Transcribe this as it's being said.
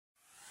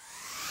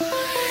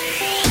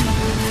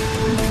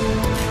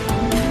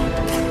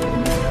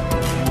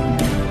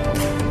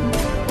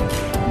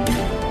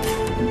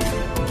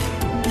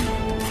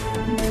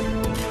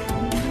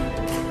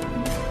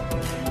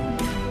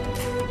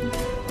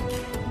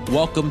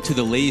Welcome to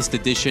the latest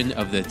edition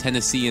of the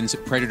Tennesseans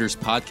Predators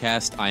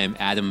podcast. I am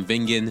Adam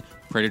Vingan,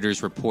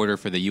 Predators reporter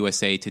for the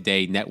USA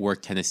Today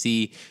Network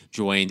Tennessee,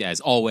 joined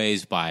as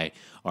always by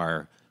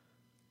our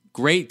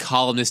great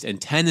columnist and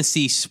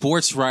Tennessee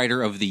sports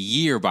writer of the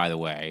year, by the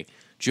way,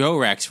 Joe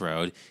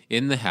Rexrode,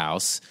 in the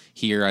house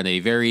here on a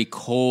very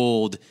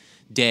cold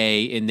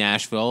day in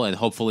Nashville, and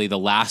hopefully the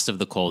last of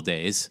the cold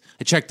days.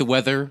 I checked the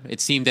weather.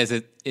 It seems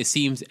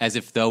as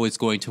if though it's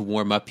going to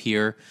warm up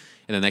here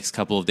in the next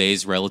couple of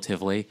days,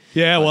 relatively.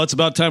 Yeah, well, it's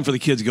about time for the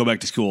kids to go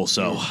back to school,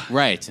 so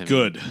right.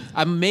 Good.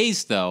 I'm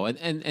amazed, though,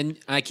 and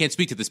I can't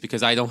speak to this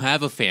because I don't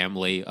have a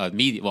family.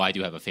 Well, I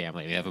do have a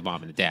family. I have a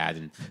mom and a dad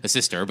and a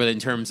sister, but in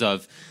terms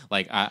of,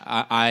 like,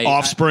 I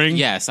offspring?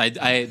 Yes,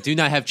 I do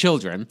not have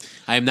children.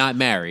 I am not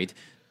married.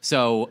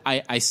 So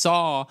I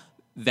saw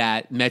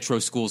that metro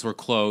schools were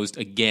closed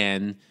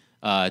again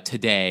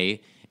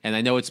today, and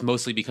I know it's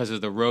mostly because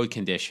of the road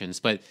conditions,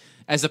 but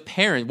as a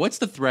parent, what's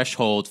the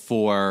threshold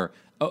for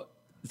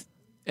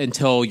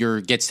until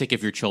you get sick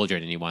of your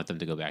children and you want them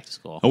to go back to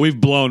school? Oh, we've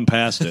blown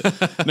past it.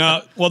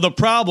 Now, well, the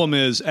problem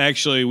is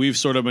actually we've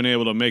sort of been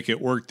able to make it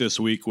work this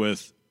week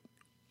with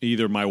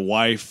either my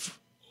wife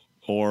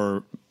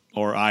or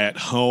I at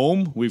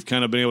home. We've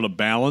kind of been able to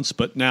balance,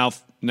 but now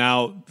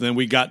then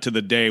we got to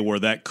the day where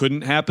that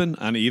couldn't happen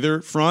on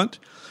either front.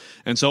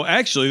 And so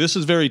actually this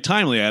is very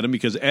timely, Adam,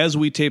 because as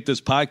we tape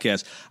this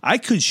podcast, I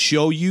could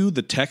show you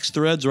the text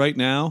threads right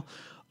now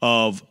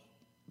of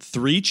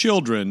 3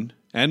 children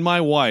and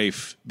my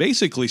wife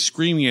basically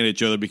screaming at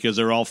each other because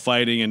they're all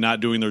fighting and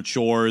not doing their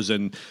chores,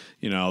 and,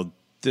 you know,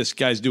 this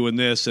guy's doing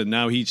this and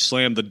now he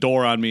slammed the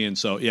door on me. And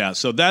so, yeah,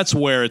 so that's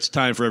where it's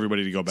time for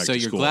everybody to go back to school.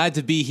 So you're glad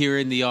to be here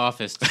in the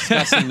office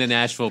discussing the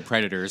Nashville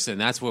Predators, and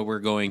that's what we're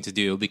going to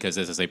do because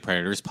this is a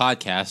Predators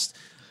podcast.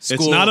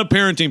 It's not a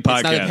parenting podcast.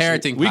 It's not a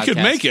parenting podcast. We could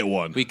make it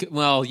one.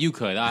 Well, you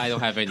could. I don't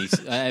have any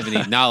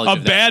knowledge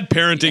of that. A bad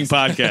parenting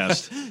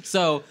podcast.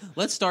 So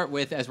let's start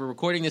with, as we're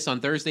recording this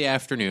on Thursday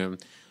afternoon,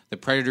 the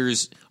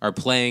Predators are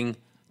playing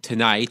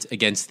tonight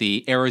against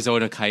the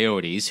Arizona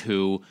Coyotes,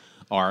 who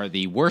are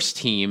the worst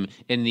team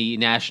in the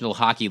National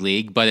Hockey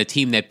League, but a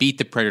team that beat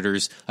the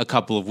Predators a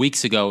couple of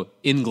weeks ago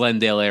in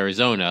Glendale,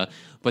 Arizona.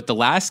 But the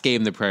last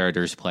game the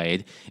Predators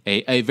played,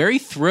 a very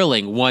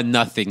thrilling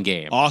 1-0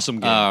 game. Awesome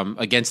game.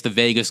 Against the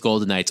Vegas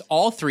Golden Knights.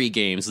 All 3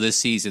 games this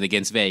season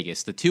against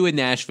Vegas. The 2 in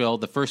Nashville,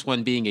 the first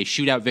one being a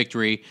shootout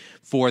victory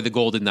for the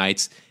Golden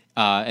Knights.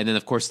 And then,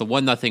 of course, the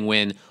 1-0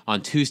 win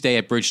on Tuesday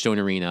at Bridgestone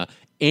Arena.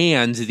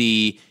 And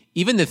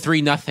even the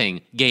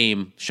 3-0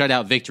 game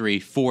shutout victory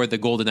for the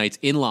Golden Knights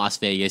in Las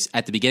Vegas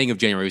at the beginning of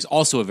January was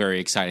also a very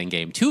exciting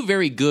game. 2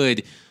 very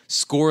good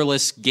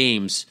scoreless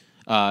games,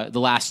 the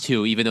last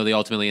 2, even though they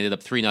ultimately ended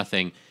up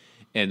 3-0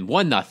 and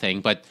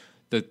 1-0. But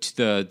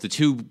the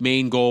 2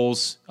 main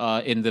goals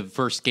in the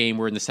first game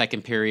were in the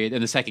second period.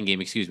 In the second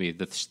game, excuse me,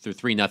 the 3-0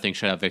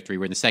 shutout victory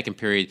were in the second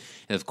period.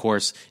 And, of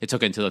course, it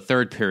took until the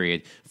third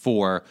period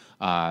for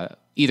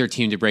either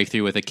team to break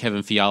through with a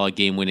Kevin Fiala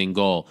game-winning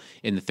goal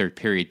in the third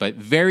period. But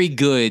very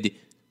good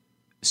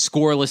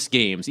scoreless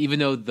games, even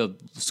though the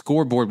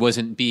scoreboard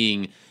wasn't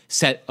being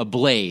set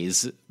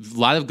ablaze. A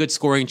lot of good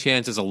scoring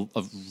chances,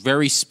 a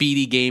very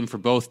speedy game for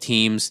both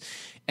teams.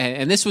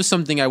 And this was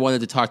something I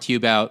wanted to talk to you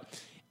about,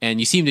 and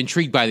you seemed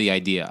intrigued by the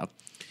idea.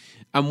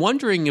 I'm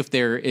wondering if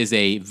there is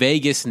a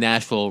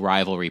Vegas-Nashville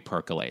rivalry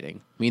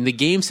percolating. I mean, the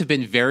games have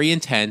been very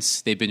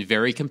intense. They've been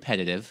very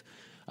competitive.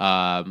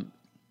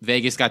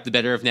 Vegas got the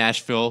better of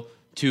Nashville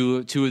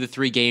 2 of the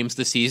 3 games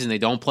this season. They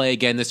don't play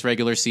again this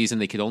regular season.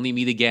 They could only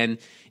meet again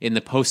in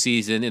the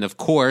postseason. And, of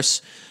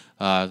course,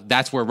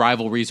 that's where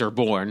rivalries are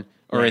born,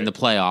 or right. in the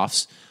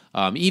playoffs.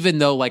 Even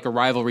though, like, a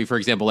rivalry, for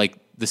example, like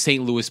the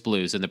St. Louis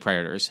Blues and the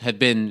Predators have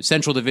been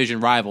Central Division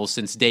rivals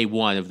since day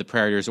one of the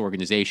Predators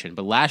organization.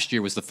 But last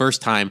year was the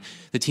first time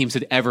the teams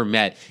had ever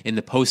met in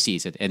the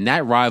postseason. And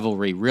that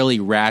rivalry really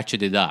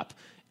ratcheted up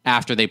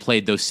after they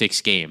played those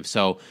 6 games.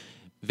 So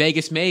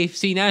Vegas may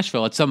see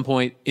Nashville at some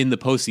point in the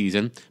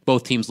postseason.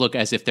 Both teams look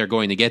as if they're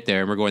going to get there,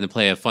 and we're going to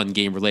play a fun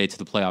game related to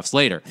the playoffs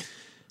later.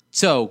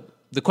 So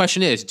the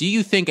question is, do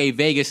you think a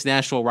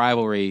Vegas-Nashville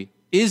rivalry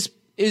is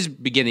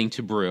beginning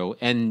to brew?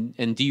 And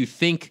do you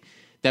think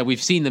that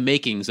we've seen the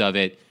makings of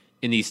it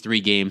in these 3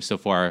 games so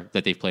far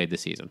that they've played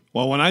this season?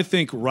 Well, when I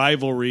think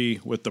rivalry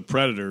with the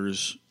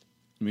Predators,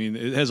 I mean,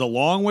 it has a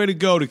long way to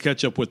go to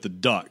catch up with the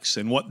Ducks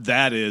and what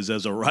that is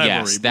as a rivalry.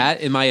 Yes, that,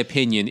 in my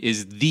opinion,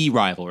 is the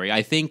rivalry.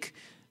 I think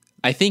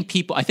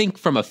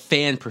from a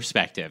fan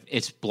perspective,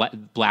 it's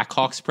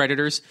Blackhawks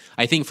Predators.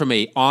 I think from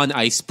a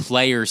on-ice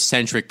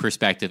player-centric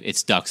perspective,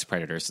 it's Ducks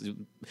Predators.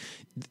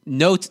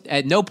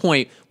 At no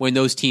point when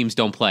those teams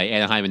don't play,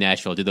 Anaheim and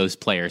Nashville, do those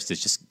players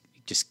just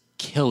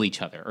kill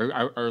each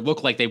other or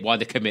look like they want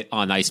to commit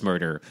on-ice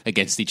murder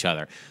against each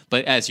other.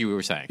 But as you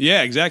were saying.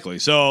 Yeah, exactly.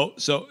 So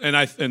and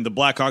the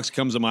Blackhawks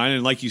comes to mind,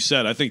 and like you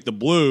said, I think the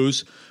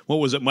Blues, what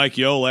was it, Mike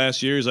Yeo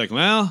last year? He's like,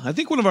 well, I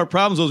think one of our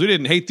problems was we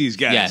didn't hate these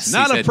guys. Yes,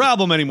 not a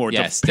problem anymore,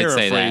 yes, to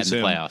paraphrase did say that in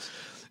him. the playoffs.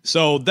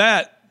 So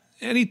that,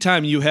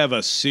 anytime you have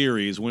a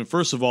series when,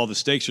 first of all, the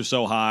stakes are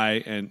so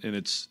high and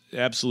it's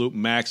absolute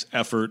max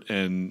effort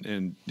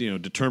and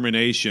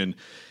determination,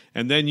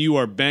 and then you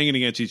are banging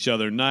against each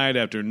other night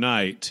after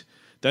night,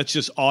 that's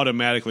just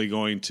automatically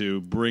going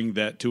to bring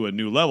that to a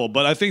new level.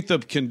 But I think the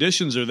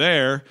conditions are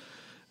there.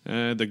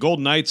 The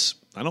Golden Knights,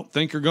 I don't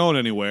think, are going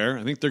anywhere.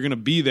 I think they're going to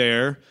be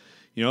there.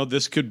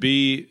 This could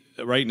be,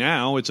 right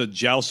now, it's a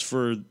joust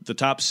for the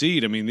top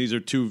seed. I mean, these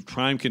are two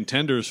prime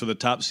contenders for the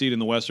top seed in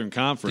the Western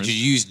Conference. Did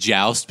you use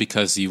joust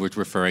because you were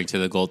referring to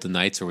the Golden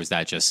Knights, or was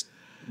that just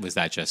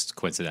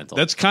coincidental?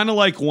 That's kind of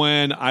like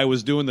when I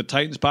was doing the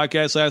Titans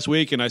podcast last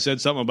week, and I said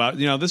something about,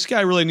 this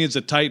guy really needs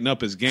to tighten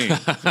up his game.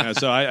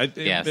 So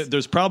Yes.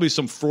 There's probably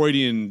some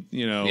Freudian,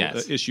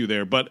 Yes. issue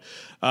there, but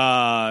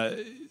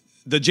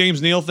the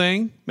James Neal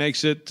thing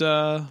makes it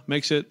a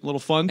little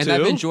fun and too.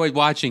 I've enjoyed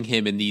watching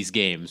him in these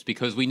games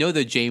because we know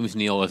that James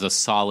Neal is a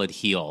solid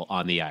heel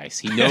on the ice.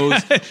 He knows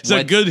He's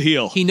a good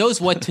heel. He knows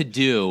what to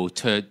do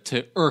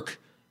to irk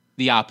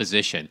the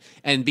opposition,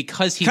 and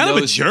because he kind knows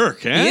of a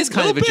jerk, he is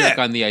kind of a jerk bit.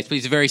 on the ice, but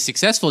he's a very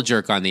successful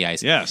jerk on the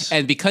ice. Yes,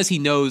 and because he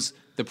knows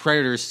the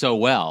Predators so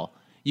well,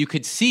 you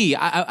could see.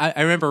 I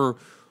remember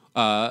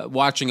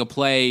watching a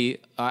play.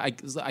 I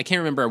can't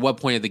remember at what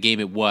point of the game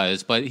it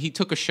was, but he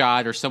took a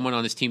shot, or someone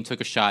on his team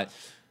took a shot.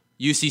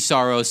 UC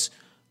Saros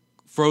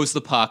froze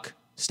the puck,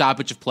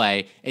 stoppage of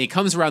play, and he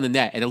comes around the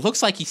net, and it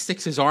looks like he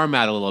sticks his arm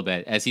out a little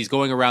bit as he's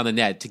going around the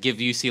net to give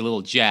UC a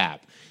little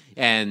jab.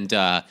 And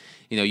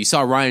you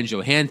saw Ryan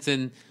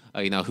Johansson,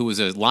 who was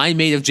a line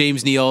mate of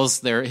James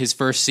Neal's, his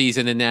first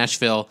season in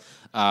Nashville.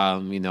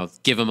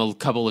 Give him a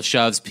couple of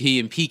shoves. P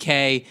and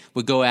PK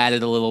would go at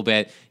it a little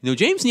bit.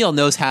 James Neal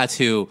knows how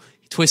to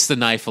twist the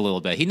knife a little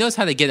bit. He knows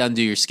how to get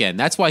under your skin.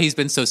 That's why he's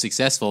been so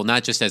successful,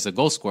 not just as a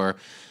goal scorer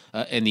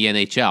in the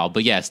NHL.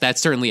 But yes, that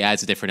certainly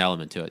adds a different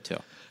element to it too.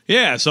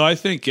 Yeah, so I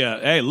think,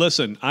 hey,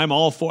 listen, I'm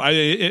all for.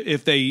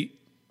 Right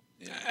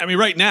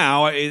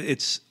now,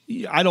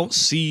 I don't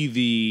see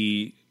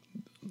the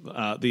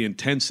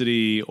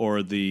intensity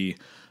or the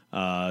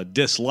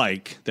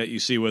dislike that you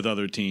see with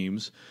other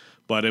teams.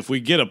 But if we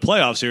get a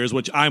playoff series,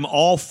 which I'm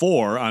all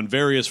for on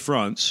various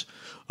fronts,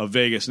 a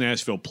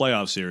Vegas-Nashville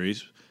playoff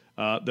series,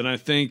 then I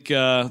think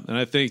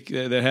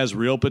that has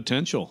real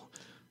potential.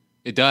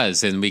 It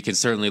does, and we can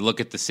certainly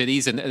look at the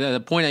cities. And the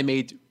point I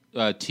made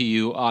to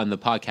you on the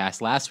podcast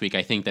last week,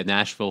 I think that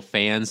Nashville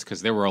fans,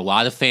 because there were a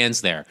lot of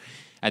fans there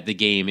at the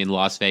game in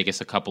Las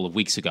Vegas a couple of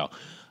weeks ago,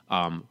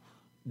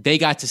 they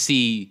got to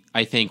see,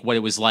 I think, what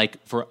it was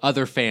like for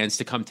other fans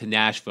to come to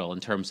Nashville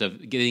in terms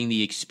of getting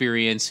the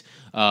experience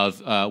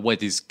of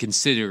what is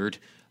considered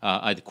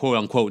a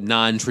quote-unquote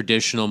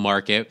non-traditional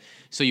market.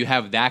 So you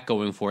have that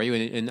going for you.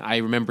 And I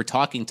remember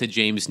talking to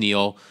James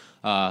Neal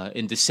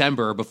in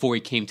December before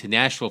he came to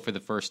Nashville for the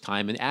first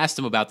time and asked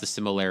him about the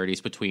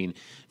similarities between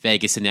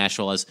Vegas and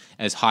Nashville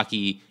as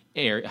hockey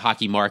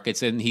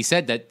markets, and he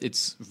said that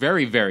it's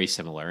very, very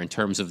similar in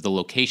terms of the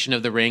location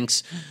of the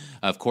rinks.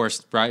 Of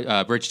course,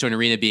 Bridgestone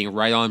Arena being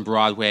right on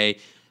Broadway.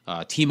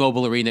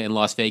 T-Mobile Arena in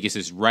Las Vegas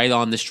is right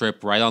on the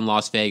Strip, right on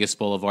Las Vegas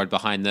Boulevard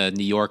behind the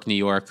New York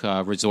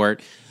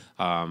resort.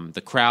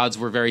 The crowds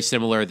were very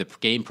similar. The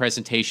game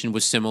presentation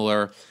was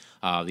similar.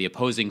 The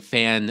opposing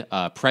fan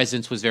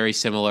presence was very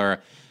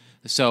similar.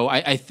 So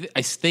I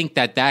think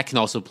that can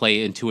also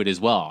play into it as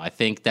well. I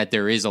think that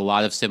there is a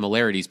lot of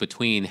similarities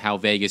between how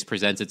Vegas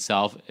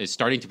is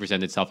starting to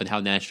present itself, and how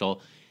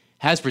Nashville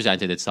has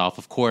presented itself.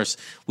 Of course,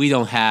 we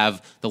don't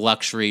have the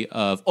luxury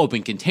of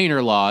open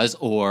container laws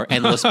or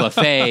endless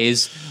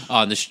buffets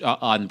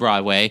on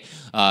Broadway,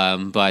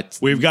 but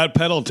we've got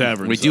pedal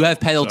taverns. We do have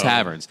pedal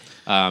taverns.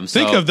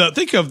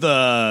 Think of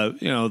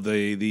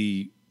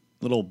the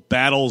little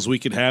battles we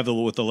could have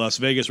with the Las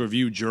Vegas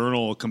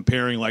Review-Journal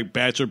comparing like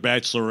Bachelor,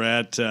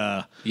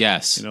 Bachelorette,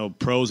 yes,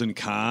 pros and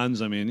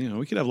cons. I mean,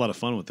 we could have a lot of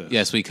fun with this.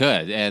 Yes, we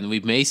could, and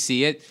we may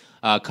see it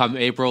come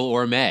April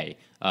or May.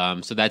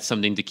 So that's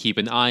something to keep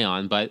an eye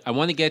on. But I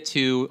want to get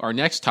to our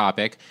next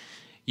topic.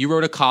 You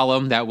wrote a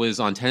column that was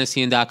on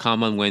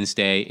Tennessean.com on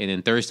Wednesday and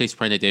in Thursday's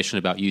print edition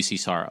about UC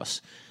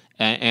Saros.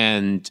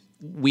 And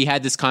we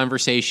had this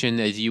conversation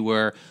as you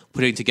were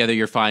putting together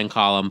your fine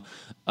column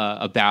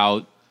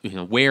about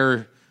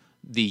where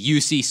the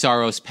UC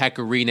Saros Pekka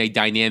Rinne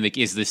dynamic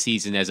is this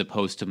season as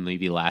opposed to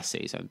maybe last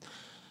season.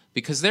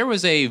 Because there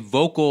was a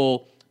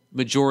vocal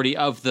majority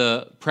of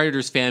the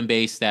Predators fan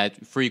base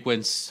that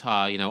frequents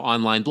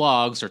online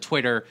blogs or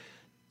Twitter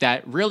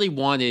that really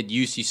wanted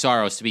UC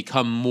Saros to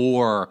become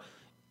more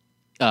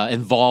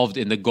involved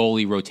in the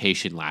goalie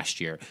rotation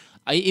last year.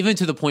 Even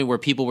to the point where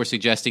people were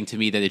suggesting to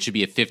me that it should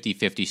be a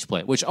 50-50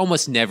 split, which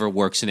almost never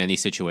works in any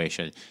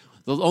situation.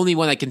 The only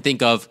one I can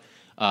think of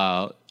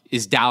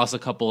is Dallas a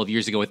couple of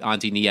years ago with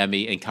Antti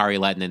Niemi and Kari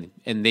Lehtinen,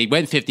 and they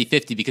went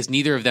 50-50 because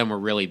neither of them were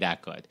really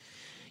that good.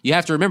 You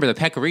have to remember that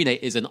Pekka Rinne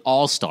is an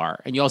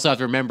all-star, and you also have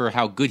to remember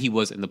how good he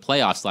was in the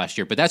playoffs last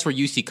year. But that's where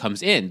UC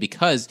comes in,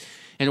 because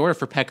in order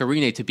for Pekka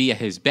Rinne to be at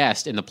his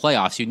best in the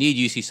playoffs, you need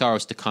UC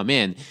Saros to come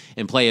in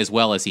and play as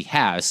well as he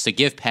has to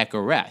give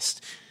Pekka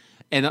rest.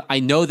 And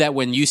I know that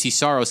when UC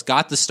Saros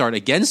got the start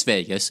against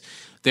Vegas,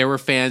 There were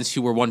fans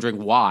who were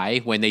wondering why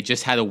when they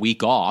just had a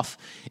week off.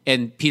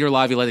 And Peter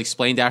Laviolette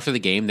explained after the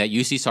game that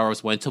UC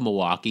Saros went to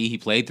Milwaukee. He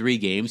played 3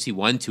 games. He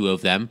won 2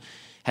 of them.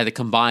 Had a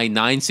combined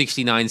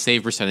 .969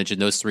 save percentage in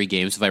those 3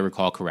 games, if I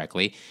recall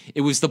correctly.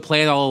 It was the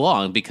plan all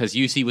along because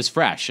UC was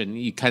fresh,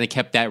 and you kind of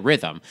kept that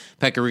rhythm.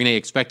 Pekka Rinne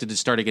expected to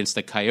start against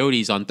the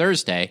Coyotes on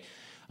Thursday,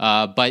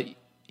 but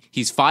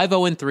he's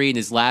 5-0-3 in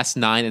his last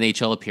 9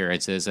 NHL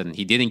appearances, and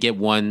he didn't get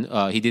one.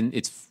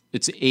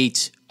 It's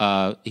 8.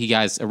 He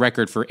has a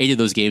record for 8 of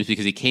those games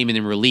because he came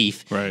in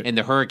relief. Right. In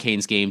the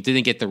Hurricanes game,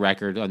 didn't get the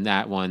record on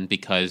that one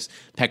because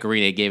Pekka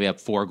Rinne gave up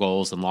 4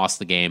 goals and lost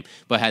the game,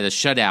 but had a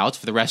shutout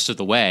for the rest of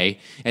the way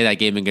in that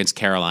game against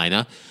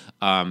Carolina.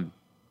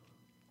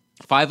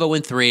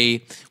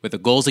 5-0-3 with the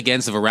goals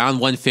against of around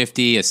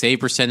 150, a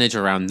save percentage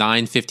around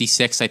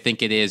 .956, I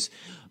think it is.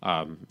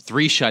 3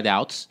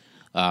 shutouts.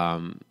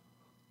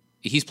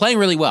 He's playing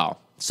really well.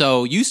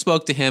 So you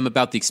spoke to him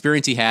about the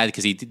experience he had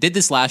because he did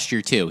this last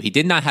year too. He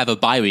did not have a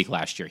bye week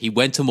last year. He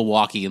went to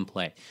Milwaukee and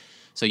played.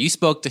 So you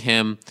spoke to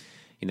him.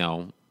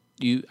 What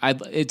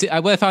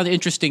I found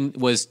interesting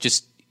was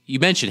just you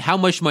mentioned how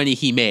much money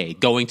he made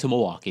going to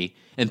Milwaukee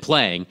and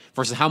playing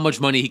versus how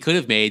much money he could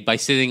have made by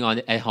sitting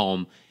at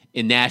home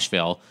in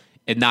Nashville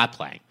and not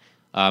playing.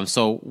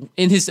 So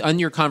on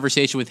your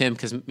conversation with him,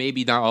 because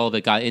maybe not all of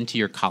it got into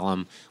your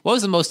column, what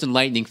was the most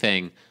enlightening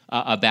thing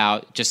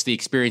about just the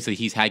experience that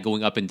he's had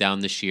going up and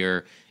down this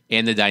year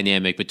and the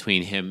dynamic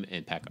between him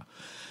and Pekka?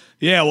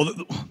 Yeah, well,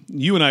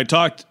 you and I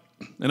talked,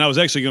 and I was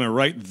actually going to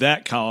write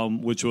that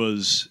column, which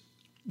was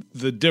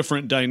the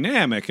different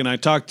dynamic, and I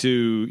talked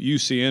to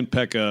UC and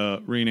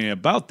Pekka Rinne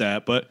about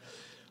that, but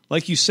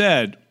like you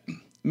said,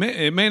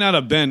 it may not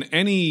have been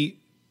any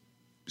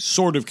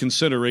sort of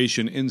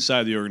consideration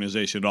inside the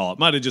organization at all. It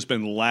might have just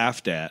been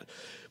laughed at.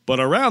 But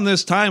around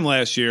this time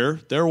last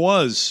year, there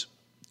was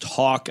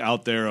talk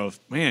out there of,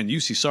 man,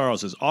 UC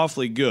Saros is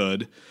awfully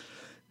good,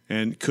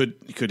 and could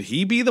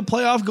he be the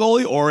playoff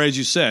goalie? Or as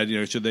you said,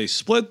 should they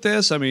split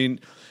this? I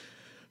mean,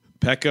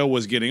 Pekka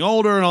was getting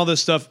older and all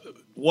this stuff.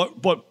 What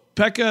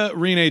Pekka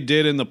Rinne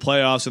did in the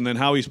playoffs and then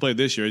how he's played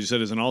this year, as you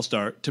said, as an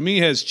all-star, to me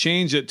has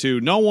changed it to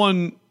no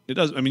one. It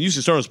does. I mean,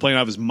 UC Saros is playing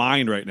out of his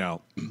mind right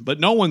now, but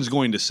no one's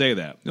going to say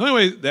that. The only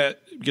way that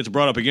gets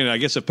brought up again, I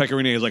guess, if Pekka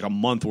Rinne has like a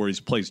month where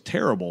he plays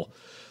terrible,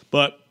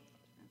 but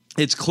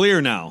it's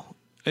clear now.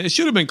 It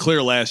should have been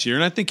clear last year,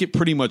 and I think it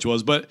pretty much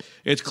was, but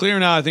it's clear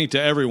now, I think,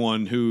 to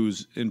everyone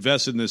who's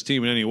invested in this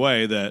team in any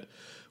way that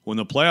when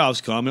the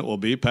playoffs come, it will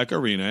be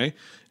Pekka Rinne,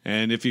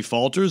 and if he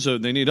falters or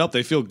they need help,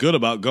 they feel good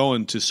about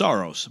going to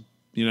Saros.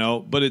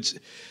 But it's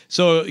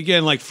so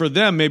again, like for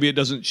them, maybe it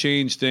doesn't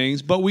change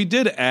things, but we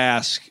did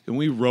ask and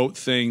we wrote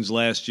things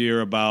last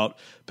year about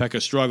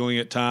Pekka struggling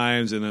at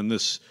times, and then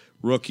this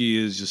rookie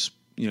is just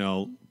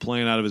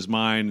playing out of his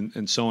mind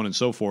and so on and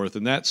so forth,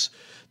 and that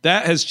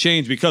has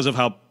changed because of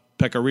how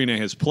Pekka Rinne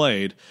has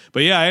played.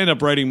 But yeah, I end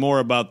up writing more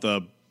about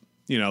the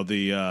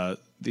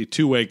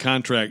two-way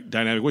contract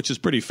dynamic, which is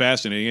pretty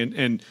fascinating.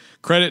 And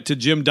credit to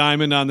Jim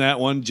Diamond on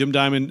that one. Jim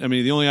Diamond, I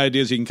mean, the only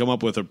ideas he can come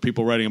up with are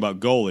people writing about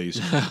goalies,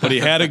 but he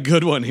had a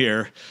good one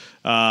here.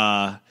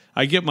 I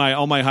get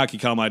all my hockey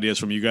column ideas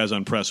from you guys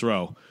on Press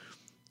Row,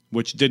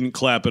 which didn't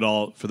clap at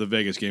all for the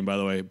Vegas game, by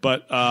the way.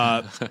 But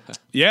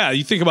yeah,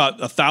 you think about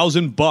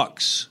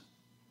 $1,000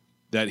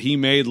 that he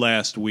made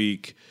last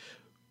week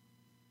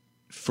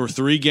for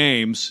 3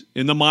 games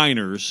in the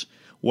minors,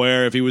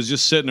 where if he was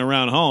just sitting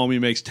around home, he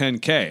makes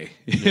 $10K.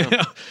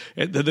 Yeah.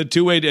 The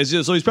two-way,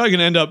 so he's probably going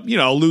to end up,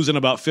 losing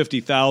about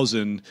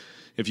 $50,000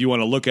 if you want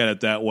to look at it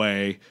that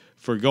way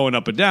for going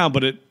up and down.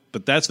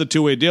 But that's the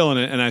two-way deal,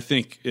 and I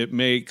think it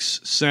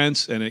makes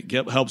sense, and it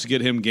helps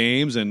get him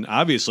games. And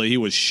obviously, he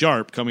was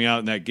sharp coming out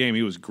in that game.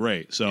 He was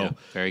great. So yeah,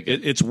 very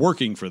good. It's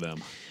working for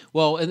them.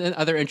 Well, and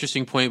another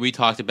interesting point, we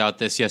talked about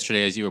this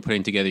yesterday as you were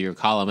putting together your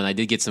column, and I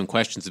did get some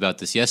questions about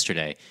this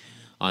yesterday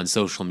on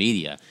social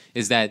media,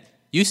 is that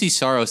UC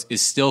Saros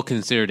is still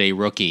considered a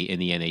rookie in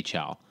the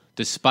NHL,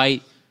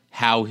 despite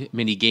how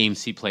many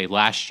games he played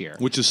last year,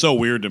 which is so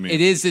weird to me. It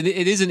is an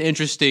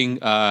interesting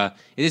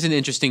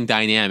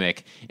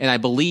dynamic, and I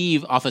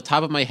believe off the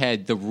top of my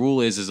head, the rule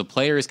is a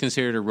player is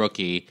considered a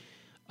rookie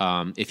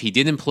if he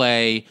didn't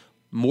play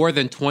more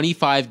than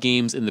 25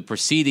 games in the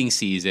preceding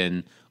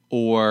season,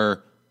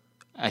 or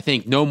I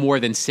think no more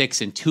than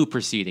 6 in 2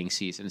 preceding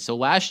seasons. So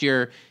last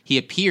year he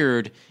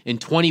appeared in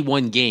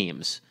 21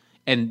 games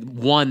and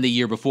won the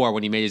year before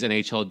when he made his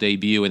NHL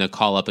debut in a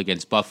call-up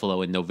against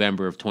Buffalo in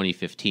November of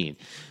 2015.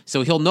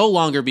 So he'll no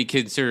longer be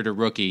considered a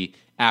rookie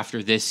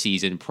after this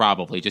season,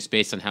 probably, just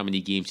based on how many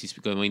games he's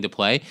going to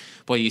play.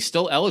 But he's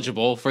still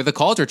eligible for the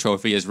Calder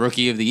Trophy as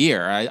Rookie of the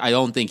Year. I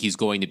don't think he's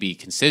going to be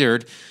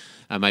considered.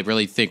 I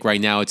really think right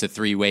now it's a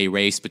 3-way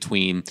race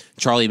between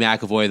Charlie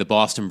McAvoy of the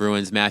Boston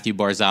Bruins, Matthew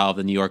Barzal of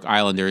the New York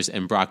Islanders,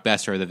 and Brock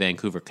Besser of the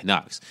Vancouver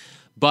Canucks.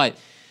 But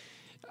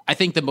I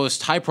think the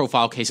most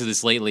high-profile case of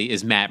this lately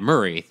is Matt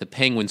Murray, the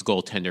Penguins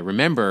goaltender.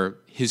 Remember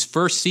his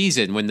first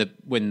season when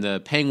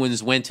the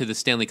Penguins went to the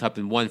Stanley Cup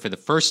and won for the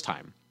first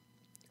time.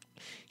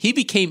 He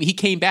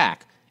came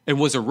back and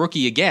was a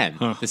rookie again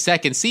the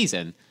second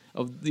season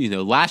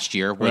last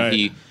year when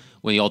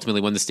he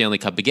ultimately won the Stanley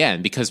Cup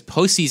again, because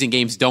postseason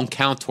games don't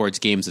count towards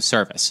games of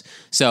service.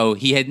 So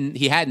he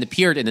hadn't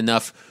appeared in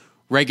enough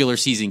regular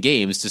season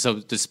games.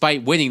 So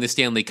despite winning the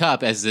Stanley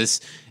Cup as this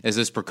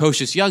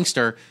precocious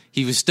youngster,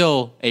 he was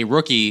still a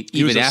rookie.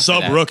 He was a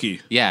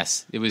sub-rookie.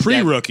 Yes, it was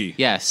pre-rookie.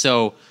 Yes,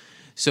 so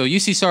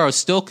UC Saros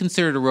still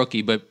considered a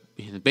rookie, but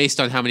based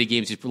on how many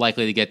games he's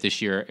likely to get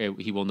this year,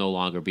 he will no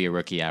longer be a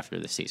rookie after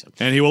this season.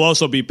 And he will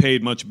also be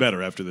paid much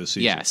better after this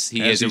season. Yes,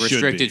 he is a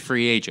restricted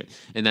free agent,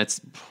 and that's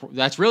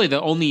really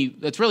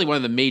one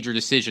of the major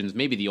decisions,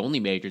 maybe the only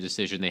major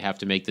decision they have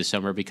to make this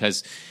summer,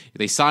 because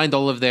they signed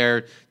all of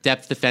their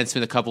depth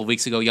defensemen a couple of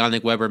weeks ago: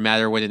 Yannick Weber, Matt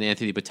Irwin, and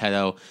Anthony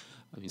Boteto.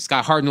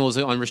 Scott Hartnell is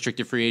an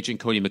unrestricted free agent.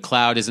 Cody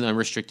McLeod is an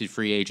unrestricted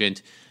free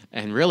agent.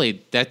 And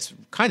really, that's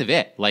kind of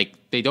it. Like,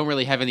 they don't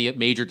really have any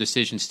major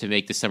decisions to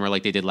make this summer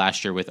like they did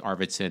last year with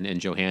Arvidsson and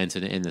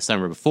Johansson, in the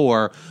summer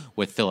before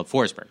with Philip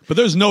Forsberg. But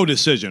there's no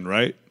decision,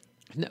 right?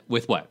 No,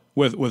 with what?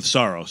 With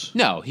Saros.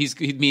 No,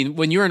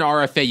 when you're an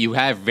RFA, you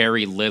have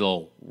very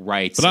little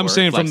rights. But I'm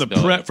saying from the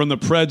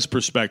Preds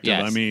perspective,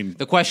 yes.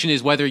 The question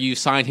is whether you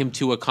sign him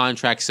to a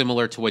contract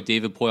similar to what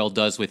David Poile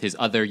does with his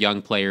other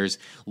young players,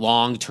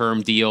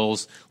 long-term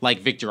deals like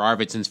Victor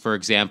Arvidsson's, for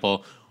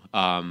example,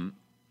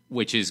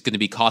 which is going to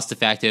be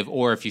cost-effective,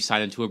 or if you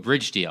sign into a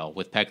bridge deal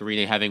with Pekka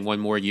Rinne having one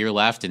more year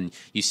left and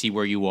you see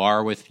where you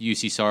are with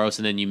UC Saros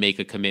and then you make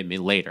a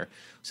commitment later.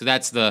 So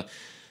that's the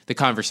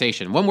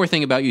conversation. One more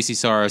thing about UC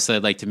Saros that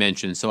I'd like to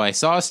mention. So I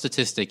saw a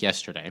statistic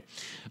yesterday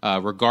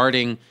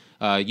regarding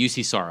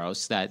UC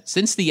Saros that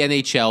since the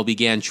NHL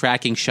began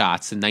tracking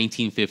shots in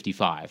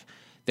 1955,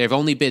 there have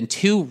only been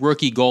 2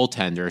 rookie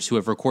goaltenders who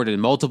have recorded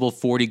multiple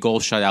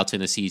 40-goal shutouts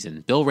in a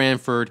season: Bill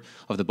Ranford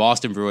of the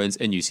Boston Bruins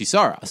and UC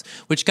Saros,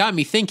 which got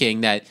me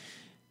thinking that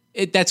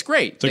that's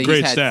great. It's a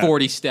great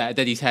stat.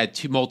 That he's had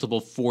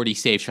multiple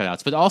 40-save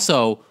shutouts. But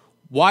also,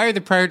 why are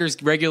the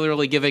Predators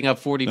regularly giving up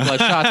 40-plus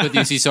shots with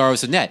UC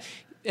Saros in net?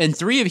 And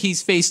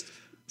he's faced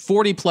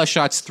 40-plus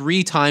shots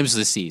 3 times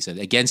this season,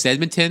 against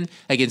Edmonton,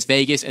 against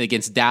Vegas, and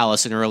against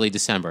Dallas in early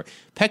December.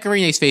 Pekka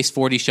Rinne's faced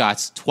 40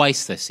 shots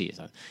twice this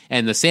season,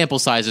 and the sample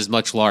size is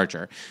much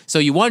larger. So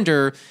you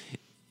wonder,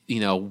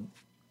 the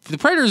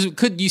Predators,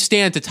 could you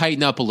stand to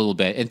tighten up a little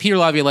bit? And Peter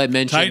Laviolette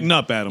mentioned... Tighten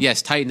up, Adam.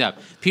 Yes, tighten up.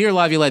 Peter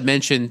Laviolette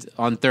mentioned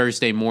on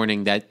Thursday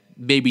morning that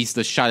maybe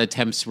the shot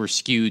attempts were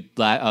skewed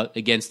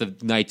against the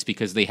Knights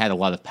because they had a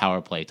lot of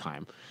power play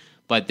time.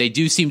 But they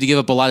do seem to give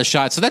up a lot of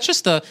shots, so that's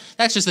just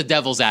the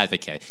devil's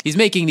advocate. He's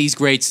making these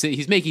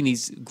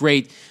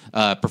great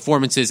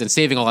performances and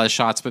saving a lot of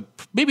shots, but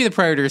maybe the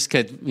Predators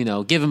could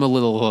give him a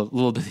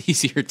little bit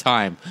easier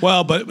time.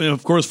 Well, but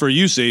of course for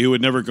UC, who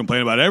would never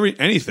complain about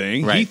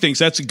anything, right. He thinks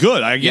that's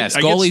good.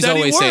 Goalies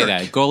always say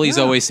that.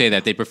 Goalies always say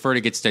that they prefer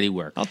to get steady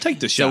work. I'll take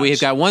the shots. So we've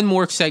got one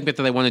more segment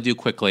that I want to do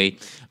quickly.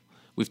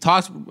 We've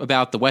talked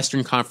about the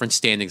Western Conference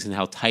standings and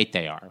how tight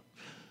they are.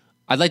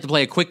 I'd like to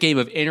play a quick game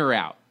of in or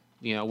out.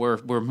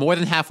 We're more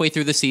than halfway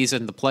through the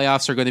season. The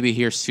playoffs are going to be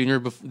here sooner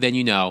than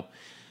you know.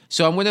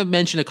 So I'm going to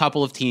mention a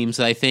couple of teams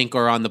that I think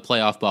are on the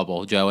playoff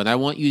bubble, Joe, and I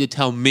want you to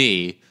tell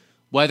me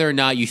whether or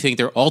not you think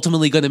they're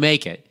ultimately going to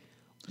make it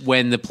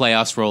when the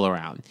playoffs roll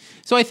around.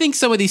 So I think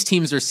some of these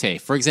teams are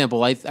safe. For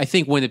example, I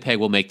think Winnipeg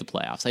will make the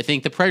playoffs. I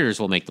think the Predators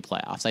will make the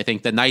playoffs. I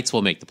think the Knights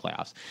will make the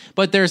playoffs.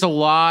 But there's a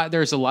lot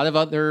of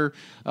other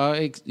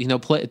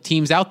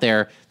teams out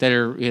there that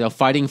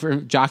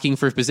are jockeying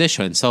for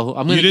position. So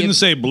I'm going to. You didn't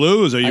say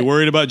Blues. Are you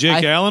worried about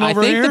Jake Allen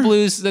over here? I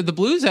think the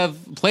Blues have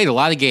played a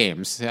lot of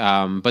games,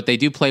 but they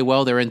do play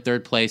well. They're in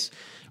third place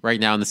right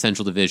now in the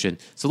Central Division.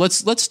 So let's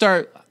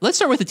start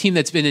with a team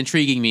that's been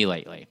intriguing me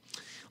lately.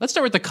 Let's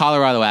start with the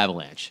Colorado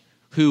Avalanche,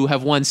 who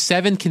have won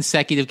 7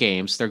 consecutive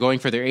games. They're going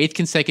for their 8th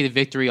consecutive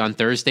victory on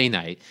Thursday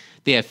night.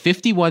 They have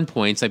 51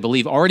 points, I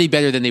believe, already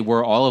better than they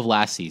were all of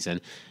last season.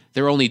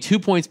 They're only 2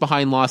 points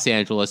behind Los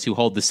Angeles, who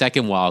hold the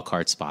second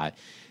wildcard spot.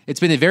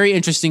 It's been a very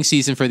interesting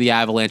season for the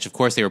Avalanche. Of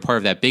course, they were part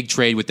of that big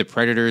trade with the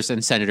Predators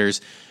and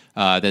Senators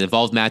that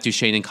involved Matt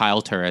Duchene and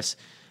Kyle Turris.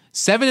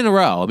 7 in a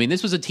row. I mean,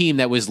 this was a team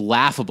that was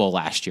laughable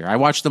last year. I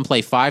watched them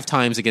play 5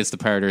 times against the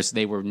Predators.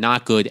 They were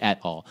not good at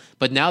all.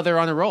 But now they're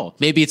on a roll.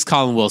 Maybe it's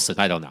Colin Wilson.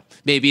 I don't know.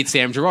 Maybe it's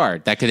Sam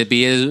Girard. That could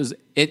be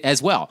it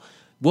as well.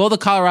 Will the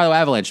Colorado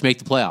Avalanche make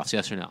the playoffs,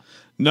 yes or no?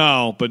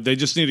 No, but they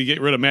just need to get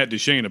rid of Matt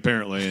Duchene,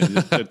 apparently,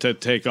 to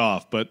take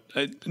off. But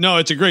no,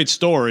 it's a great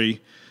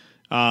story.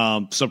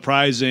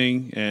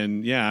 Surprising.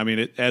 And, yeah, I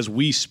mean, as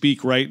we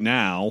speak right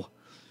now,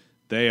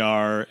 they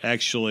are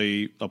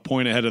actually a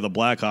point ahead of the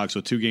Blackhawks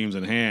with 2 games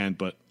in hand.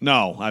 But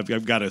no,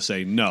 I've got to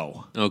say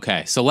no.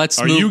 Okay, so let's.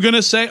 Are you going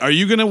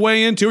to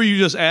weigh in too, or are you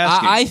just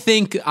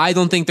asking? I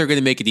don't think they're going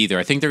to make it either.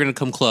 I think they're going to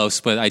come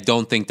close, but I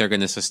don't think they're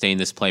going to sustain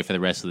this play for the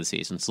rest of the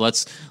season. So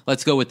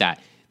let's go with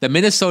that. The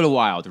Minnesota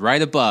Wild,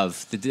 right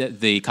above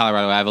the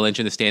Colorado Avalanche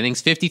in the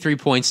standings, 53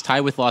 points,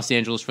 tied with Los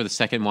Angeles for the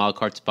second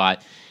wildcard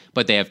spot.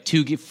 But they have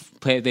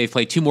they've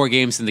played 2 more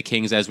games than the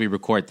Kings as we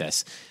record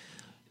this.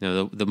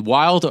 The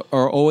Wild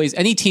are always,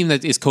 any team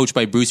that is coached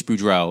by Bruce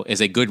Boudreau is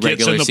a good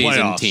regular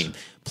season team.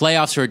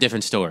 Playoffs are a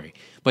different story,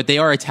 but they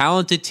are a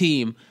talented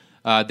team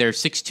They're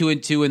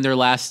 6-2-2 in their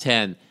last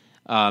 10,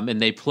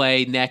 and they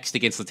play next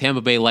against the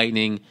Tampa Bay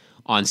Lightning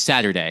on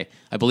Saturday.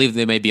 I believe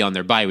they may be on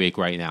their bye week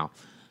right now.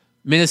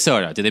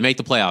 Minnesota, did they make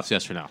the playoffs,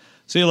 yes or no?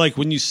 See, like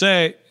when you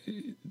say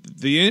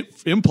the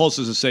impulse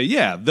is to say,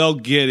 yeah, they'll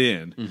get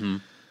in. Mm-hmm.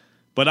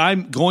 But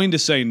I'm going to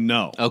say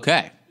no.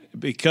 Okay.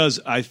 Because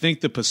I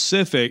think the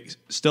Pacific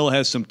still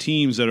has some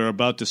teams that are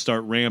about to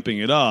start ramping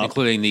it up.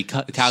 Including the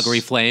Calgary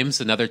Flames,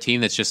 another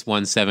team that's just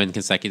won 7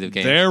 consecutive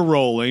games. They're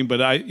rolling,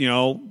 but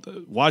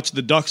watched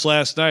the Ducks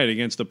last night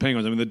against the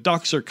Penguins. I mean, the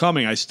Ducks are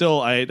coming. I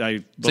So you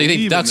think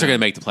the Ducks are going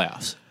to make the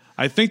playoffs?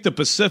 I think the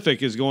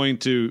Pacific is going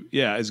to.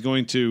 Yeah,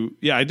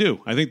 I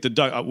do. I think the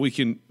Duck. We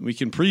can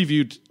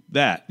preview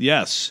that.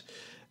 Yes,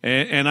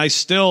 and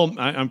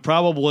I'm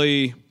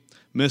probably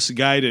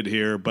misguided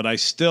here, but I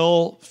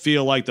still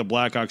feel like the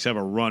Blackhawks have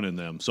a run in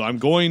them. So I'm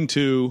going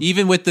to,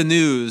 even with the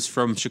news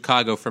from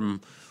Chicago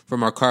from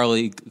our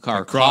colleague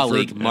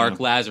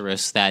Mark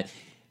Lazarus that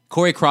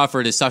Corey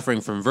Crawford is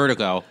suffering from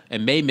vertigo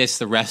and may miss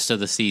the rest of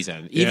the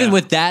season. Even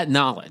with that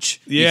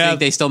knowledge, you think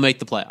they still make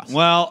the playoffs?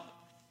 Well,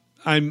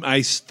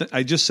 I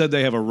just said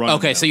they have a run.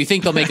 Okay, so you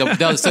think they'll make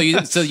a so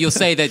you'll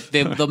say that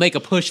they'll make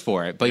a push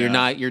for it, but you're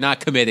not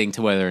committing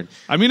to whether.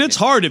 I mean, it's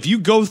hard if you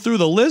go through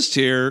the list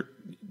here.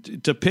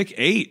 To pick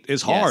 8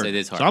 is hard. Yes, it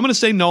is hard. So I'm going to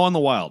say no on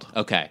the Wild.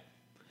 Okay.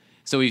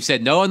 So we've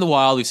said no on the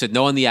Wild, we've said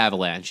no on the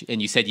Avalanche,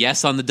 and you said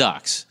yes on the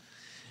Ducks.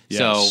 Yes.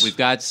 So we've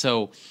got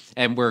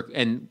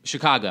and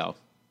Chicago.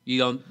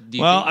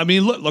 I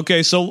mean, look.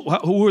 Okay, so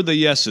who are the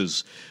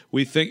yeses?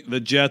 We think the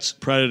Jets,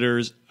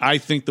 Predators. I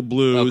think the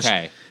Blues.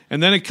 Okay.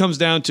 And then it comes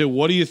down to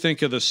what do you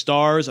think of the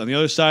Stars? On the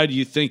other side,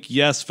 you think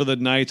yes for the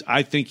Knights.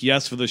 I think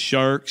yes for the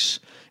Sharks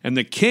and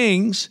the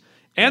Kings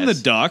and the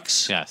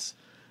Ducks. Yes.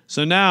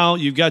 So now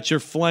you've got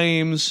your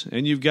Flames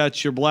and you've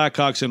got your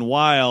Blackhawks and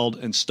Wild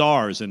and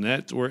Stars, and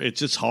that's where it's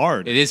just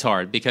hard. It is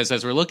hard because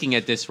as we're looking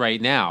at this right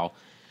now,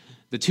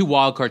 the 2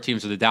 wildcard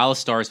teams are the Dallas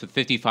Stars with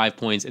 55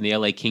 points and the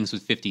LA Kings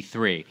with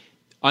 53.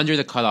 Under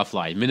the cutoff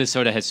line,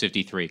 Minnesota has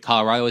 53,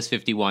 Colorado has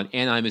 51,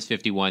 Anaheim has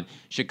 51,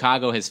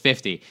 Chicago has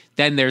 50.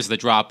 Then there's the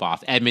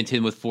drop-off,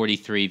 Edmonton with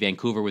 43,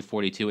 Vancouver with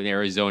 42, and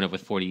Arizona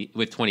with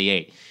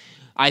 28.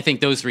 I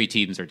think those 3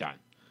 teams are done.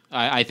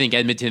 I think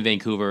Edmonton,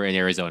 Vancouver, and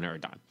Arizona are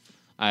done.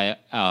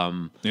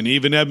 And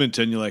even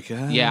Edmonton, you're like,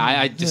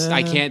 I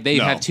can't. They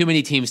have too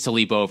many teams to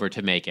leap over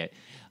to make it.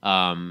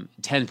 10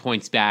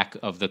 points back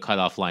of the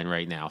cutoff line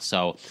right now.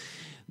 So,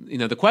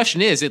 the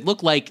question is, it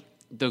looked like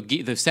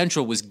the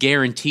Central was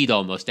guaranteed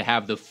almost to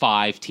have the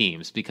 5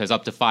 teams because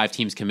up to 5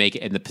 teams can make it,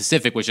 and the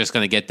Pacific was just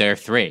going to get their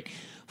 3.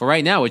 But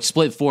right now, it's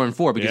split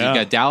 4-4 because you've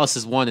got Dallas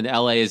as one and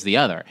LA as the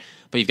other.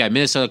 But you've got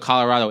Minnesota,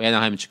 Colorado,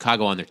 Anaheim, and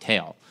Chicago on their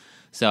tail.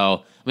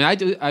 So,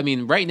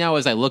 right now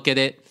as I look at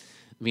it.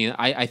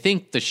 I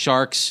think the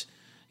Sharks,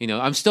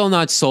 I'm still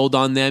not sold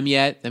on them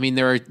yet. I mean,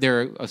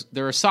 they're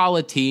a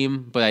solid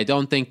team, but I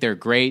don't think they're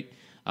great.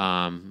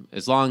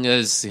 As long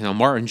as,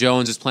 Martin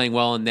Jones is playing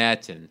well in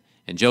net and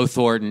Joe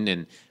Thornton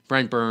and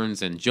Brent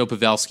Burns and Joe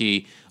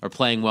Pavelski are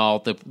playing well,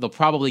 they'll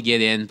probably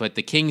get in. But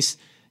the Kings,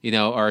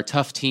 are a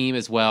tough team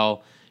as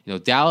well.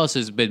 Dallas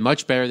has been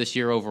much better this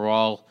year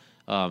overall,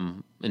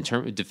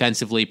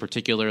 defensively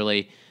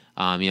particularly.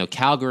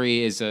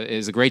 Calgary is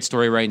a great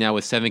story right now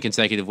with 7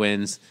 consecutive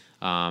wins.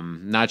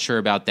 Not sure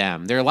about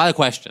them. There are a lot of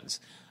questions,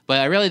 but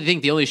I really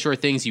think the only sure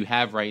things you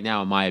have right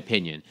now, in my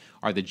opinion,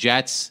 are the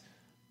Jets,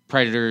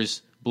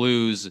 Predators,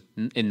 Blues,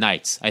 and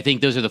Knights. I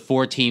think those are the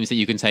 4 teams that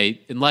you can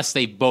say, unless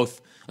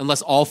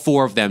all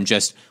 4 of them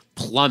just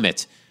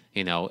plummet,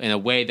 in a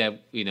way that,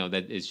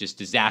 that is just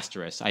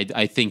disastrous.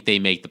 I think they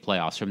make the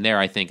playoffs. From there,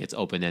 I think it's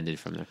open-ended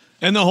from there.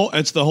 And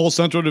it's the whole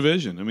Central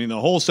Division. I mean,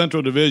 the whole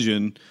Central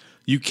Division,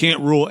 you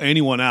can't rule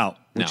anyone out.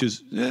 Which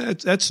is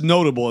that's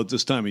notable at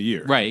this time of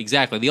year. Right,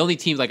 exactly. The only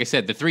teams, like I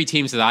said, the 3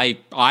 teams that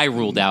I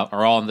ruled out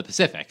are all in the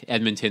Pacific,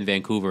 Edmonton,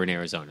 Vancouver, and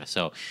Arizona.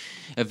 So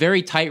a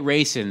very tight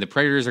race, and the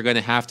Predators are going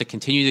to have to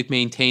continue to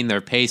maintain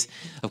their pace.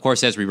 Of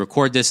course, as we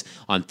record this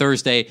on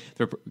Thursday,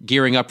 they're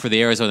gearing up for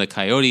the Arizona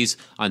Coyotes.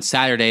 On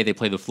Saturday, they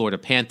play the Florida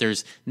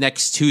Panthers.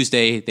 Next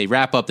Tuesday, they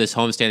wrap up this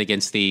homestand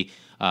against the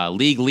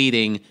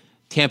league-leading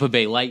Tampa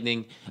Bay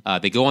Lightning.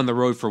 They go on the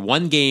road for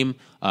 1 game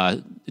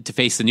to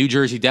face the New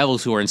Jersey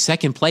Devils, who are in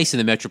second place in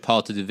the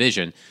Metropolitan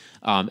Division.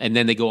 And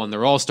then they go on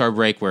their All-Star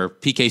break where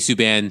P.K.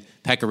 Subban,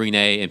 Pekka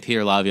Rinne, and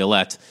Peter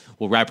Laviolette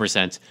will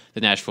represent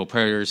the Nashville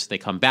Predators. They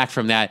come back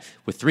from that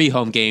with 3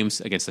 home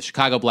games against the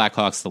Chicago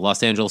Blackhawks, the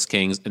Los Angeles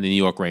Kings, and the New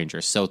York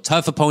Rangers. So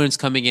tough opponents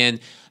coming in,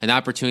 an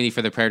opportunity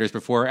for the Predators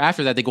before.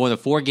 After that, they go on a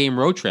 4-game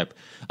road trip,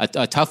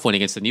 a tough one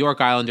against the New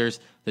York Islanders,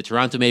 the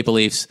Toronto Maple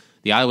Leafs,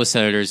 the Ottawa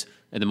Senators,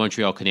 and the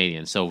Montreal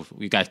Canadiens. So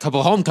we've got a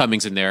couple of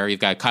homecomings in there. You've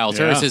got Kyle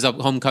Turris'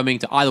 homecoming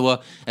to Ottawa,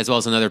 as well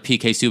as another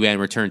P.K. Subban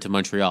return to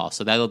Montreal.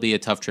 So that'll be a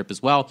tough trip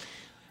as well.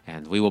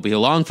 And we will be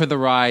along for the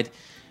ride.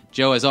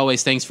 Joe, as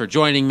always, thanks for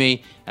joining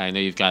me. I know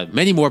you've got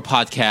many more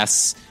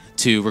podcasts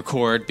to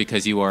record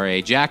because you are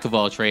a jack of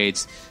all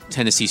trades,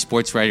 Tennessee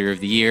Sports Writer of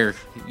the Year.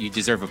 You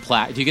deserve a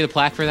plaque. Do you get a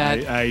plaque for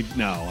that? I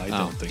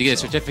don't think so. Do you get a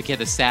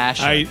certificate, a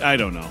sash? I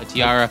don't know. A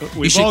tiara?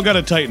 We've all got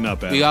to tighten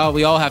up, Adam.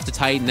 We all have to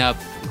tighten up,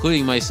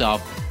 including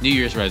myself. New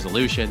Year's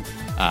resolution.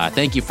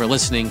 Thank you for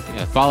listening.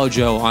 Follow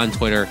Joe on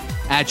Twitter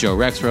at Joe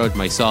Rexroad,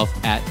 myself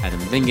at Adam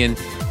Vingan.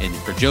 And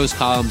for Joe's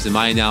columns and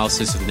my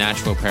analysis of the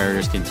Nashville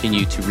Predators,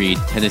 continue to read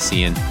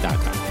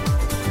Tennessean.com.